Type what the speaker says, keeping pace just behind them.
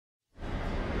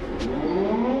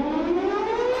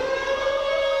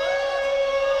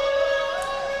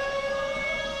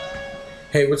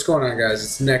Hey, what's going on, guys?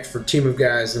 It's Nick for Team of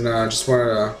Guys, and just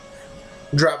wanted to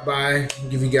drop by,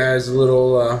 give you guys a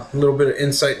little bit of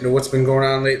insight into what's been going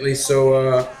on lately.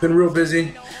 So, been real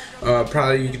busy.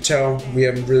 Probably you can tell we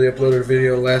haven't really uploaded a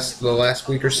video the last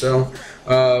week or so.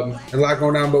 A lot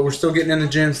going on, but we're still getting in the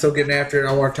gym, still getting after it.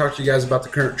 I want to talk to you guys about the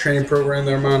current training program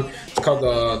that I'm on. It's called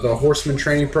the Horsemen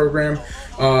Training program.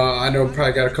 I know I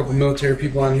probably got a couple military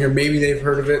people on here. Maybe they've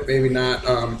heard of it, maybe not.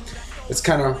 It's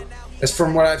kind of, as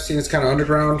from what I've seen, it's kind of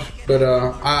underground, but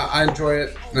I enjoy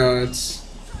it.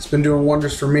 It's been doing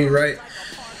wonders for me, right?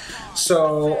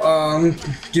 So,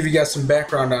 give you guys some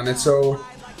background on it. So,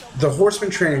 the Horseman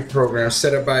Training program is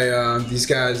set up by these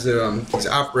guys, these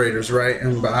operators, right?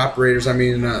 And by operators, I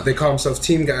mean they call themselves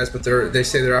team guys, but they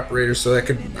say they're operators. So that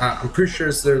could, I'm pretty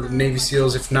sure they're the Navy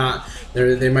SEALs. If not,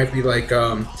 they might be like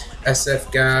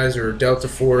SF guys or Delta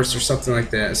Force or something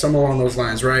like that, some along those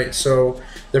lines, right? So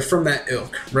they're from that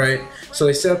ilk, right? So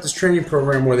they set up this training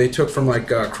program where they took from like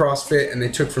CrossFit, and they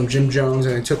took from Jim Jones,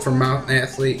 and they took from Mountain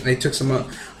Athlete, and they took some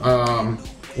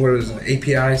what is it,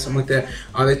 API, something like that.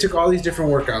 They took all these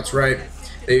different workouts, right?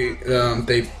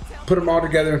 They put them all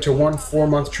together into one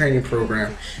 4-month training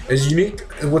program.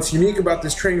 What's unique about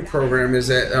this training program is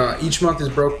that each month is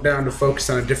broken down to focus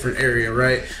on a different area,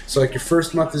 right? So like your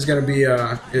first month is going to be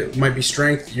it might be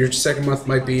strength. Your second month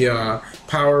might be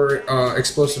power,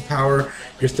 explosive power.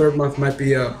 Your third month might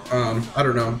be I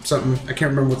don't know, something. I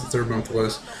can't remember what the third month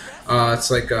was. It's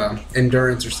like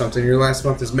endurance or something. Your last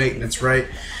month is maintenance, right?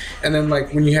 And then,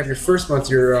 like, when you have your first month,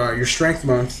 your strength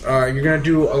month, you're gonna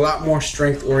do a lot more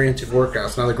strength-oriented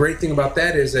workouts. Now, the great thing about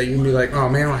that is that you can be like, oh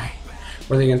man,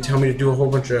 what are they gonna tell me to do a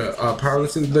whole bunch of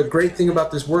powerlifting? The great thing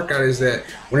about this workout is that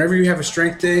whenever you have a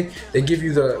strength day, they give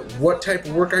you what type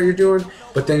of workout you're doing,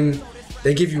 but then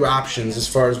they give you options as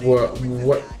far as what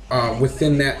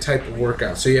within that type of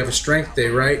workout. So you have a strength day,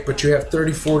 right? But you have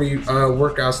 30-40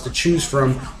 workouts to choose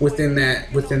from within that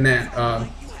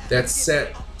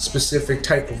set specific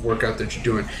type of workout that you're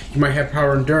doing. You might have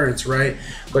power endurance, right?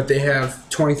 But they have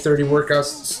 20-30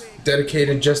 workouts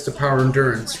dedicated just to power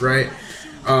endurance, right?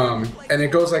 And it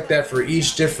goes like that for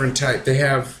each different type. They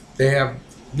have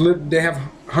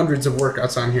hundreds of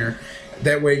workouts on here.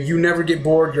 That way you never get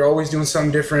bored. You're always doing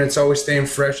something different. It's always staying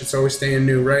fresh. It's always staying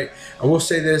new, right? I will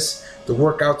say this, the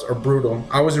workouts are brutal.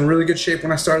 I was in really good shape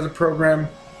when I started the program,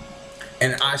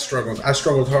 and I struggled. I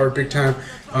struggled hard, big time.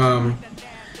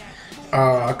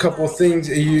 A couple of things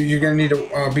you're going to need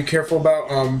to be careful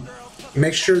about.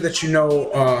 Make sure that you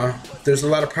know there's a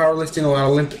lot of powerlifting, a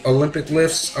lot of Olympic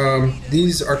lifts.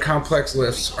 These are complex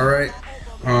lifts, all right?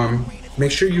 Make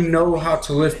sure you know how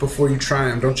to lift before you try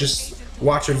them. Don't just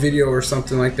watch a video or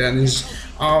something like that and just,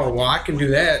 oh, well, I can do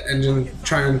that, and then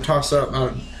try and toss up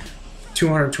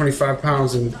 225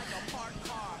 pounds and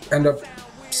end up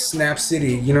Snap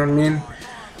City, you know what I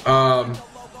mean?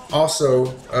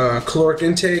 Also, caloric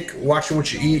intake, watching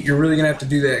what you eat. You're really gonna have to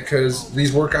do that because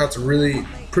these workouts are really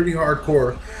pretty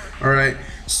hardcore. All right,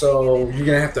 so you're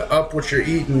gonna have to up what you're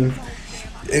eating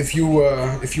if you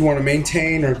want to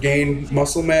maintain or gain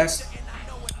muscle mass.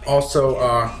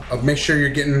 Also, make sure you're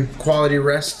getting quality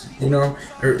rest. You know,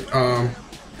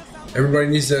 everybody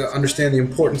needs to understand the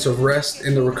importance of rest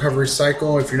in the recovery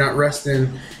cycle. If you're not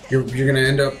resting, you're going to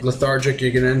end up lethargic, you're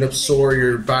going to end up sore,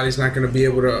 your body's not going to be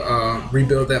able to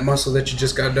rebuild that muscle that you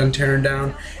just got done tearing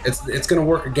down. It's going to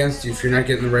work against you if you're not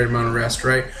getting the right amount of rest,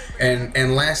 right?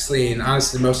 And lastly, and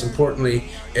honestly most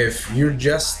importantly, if you're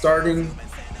just starting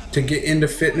to get into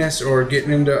fitness or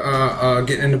getting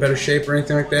into better shape or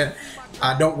anything like that,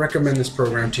 I don't recommend this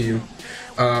program to you.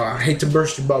 I hate to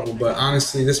burst your bubble, but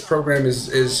honestly, this program is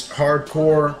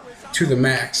hardcore to the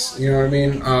max. You know what I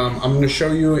mean? I'm going to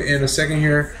show you in a second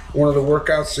here one of the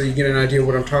workouts so you get an idea of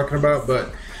what I'm talking about.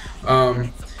 But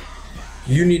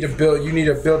you need to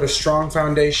build a strong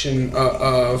foundation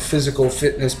of physical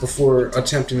fitness before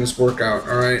attempting this workout.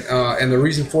 All right, and the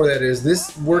reason for that is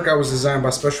this workout was designed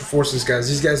by Special Forces guys.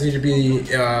 These guys need to be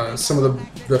some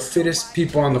of the fittest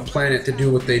people on the planet to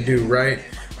do what they do, right?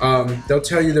 They'll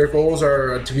tell you their goals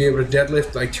are to be able to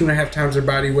deadlift like 2.5 times their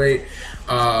body weight,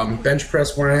 bench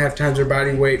press 1.5 times their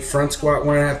body weight, front squat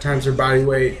 1.5 times their body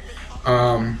weight,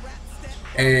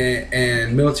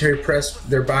 and military press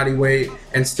their body weight,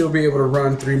 and still be able to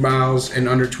run 3 miles in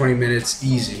under 20 minutes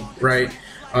easy, right?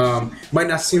 Might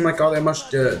not seem like all that much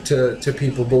to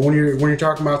people, but when you're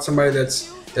talking about somebody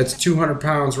that's 200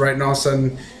 pounds, right, and all of a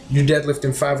sudden you're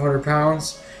deadlifting 500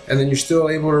 pounds, and then you're still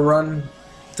able to run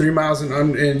 3 miles in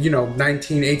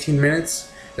 19, 18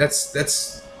 minutes. That's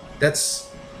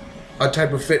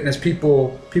type of fitness,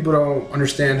 people don't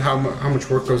understand how much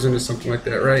work goes into something like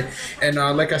that, right? And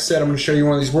like I said, I'm going to show you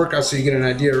one of these workouts so you get an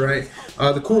idea, right?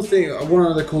 The cool thing, one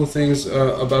of the cool things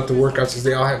about the workouts is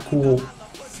they all have cool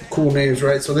names,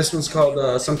 right? So this one's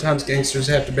called Sometimes Gangsters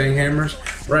Have to Bang Hammers,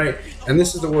 right? And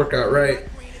this is the workout, right?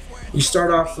 You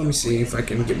start off, let me see if I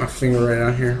can get my finger right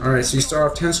on here. All right, so you start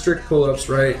off 10 strict pull-ups,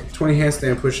 right? 20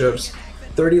 handstand push-ups,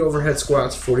 30 overhead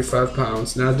squats, 45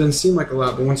 pounds. Now, it doesn't seem like a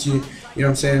lot, but once you know what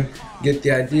I'm saying, get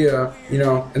the idea, you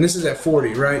know, and this is at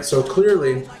 40, right? So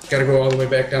clearly, got to go all the way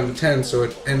back down to 10, so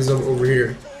it ends up over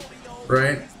here,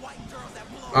 right?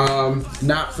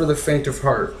 Not for the faint of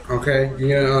heart, okay? You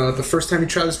know, the first time you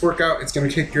try this workout, it's going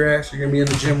to kick your ass. You're going to be in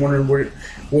the gym wondering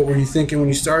what were you thinking when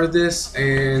you started this,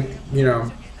 and, you know,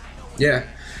 yeah.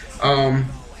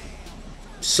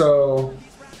 So,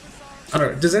 I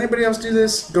don't know. Does anybody else do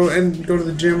this? Go to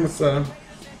the gym with a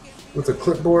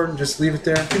clipboard and just leave it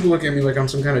there? People look at me like I'm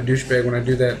some kind of douchebag when I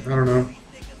do that. I don't know.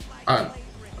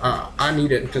 I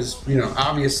need it because, you know,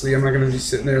 obviously I'm not going to be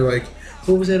sitting there like,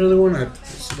 what was that other one?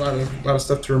 It's a lot of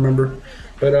stuff to remember.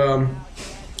 But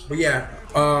yeah,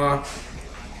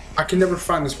 I can never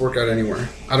find this workout anywhere.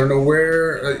 I don't know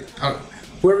where.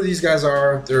 Whoever these guys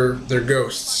are, they're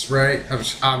ghosts, right?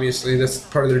 Obviously, that's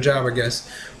part of their job, I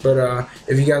guess. But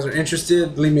if you guys are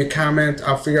interested, leave me a comment.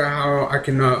 I'll figure out how I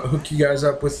can hook you guys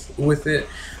up with it,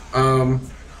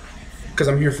 because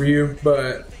I'm here for you.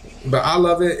 But I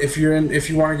love it. If you want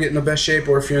to get in the best shape,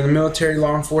 or if you're in the military,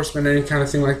 law enforcement, any kind of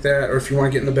thing like that, or if you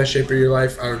want to get in the best shape of your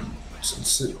life, I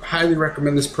highly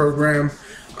recommend this program.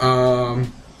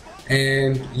 And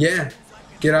yeah,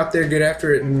 get out there, get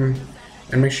after it, and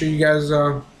make sure you guys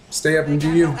stay up and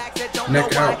do you.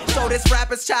 Neck out. So this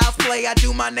rapper's child's play. I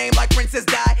do my name like Princess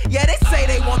Di. Yeah, they say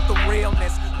they want the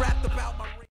realness. Rap the